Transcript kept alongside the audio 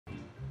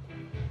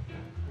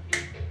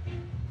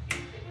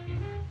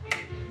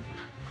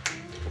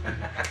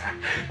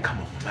Come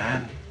on,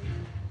 man.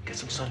 Get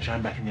some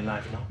sunshine back in your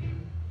life now.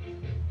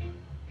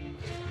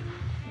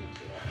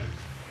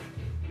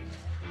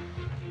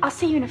 I'll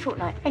see you in a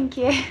fortnight. Thank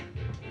you.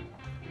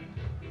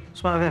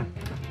 What's the matter with him?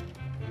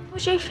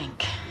 What do you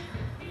think?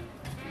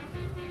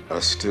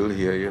 I'm still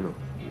here, you know.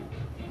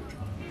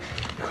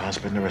 You can't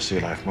spend the rest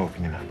of your life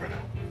moping, you know, brother.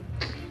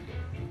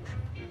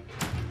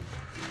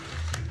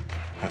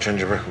 I'll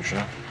change your records, you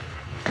know?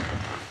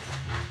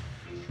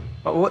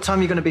 Well, what time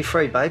are you going to be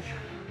free, babe?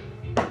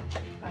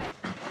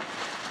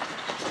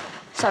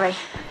 Sorry,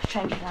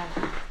 change plan.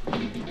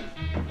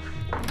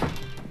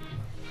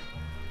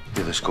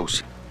 Yeah, let's go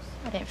see.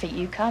 I didn't think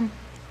you'd come.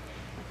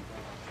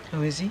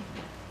 How is he?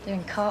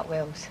 Doing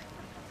cartwheels.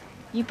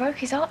 You broke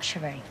his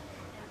archery.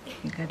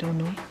 Think I don't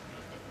know?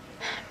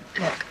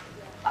 Look,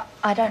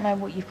 I don't know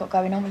what you've got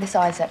going on with this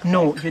Isaac.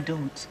 No, you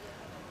don't.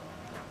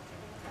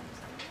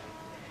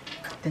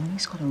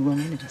 Denise got a wrong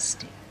end of the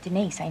stick.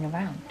 Denise ain't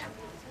around.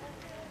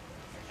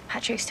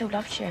 Patrick still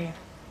loves you.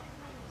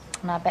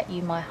 And I bet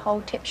you my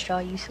whole tips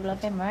jar you still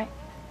love him, right?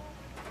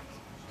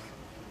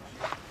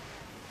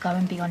 Go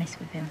and be honest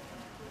with him.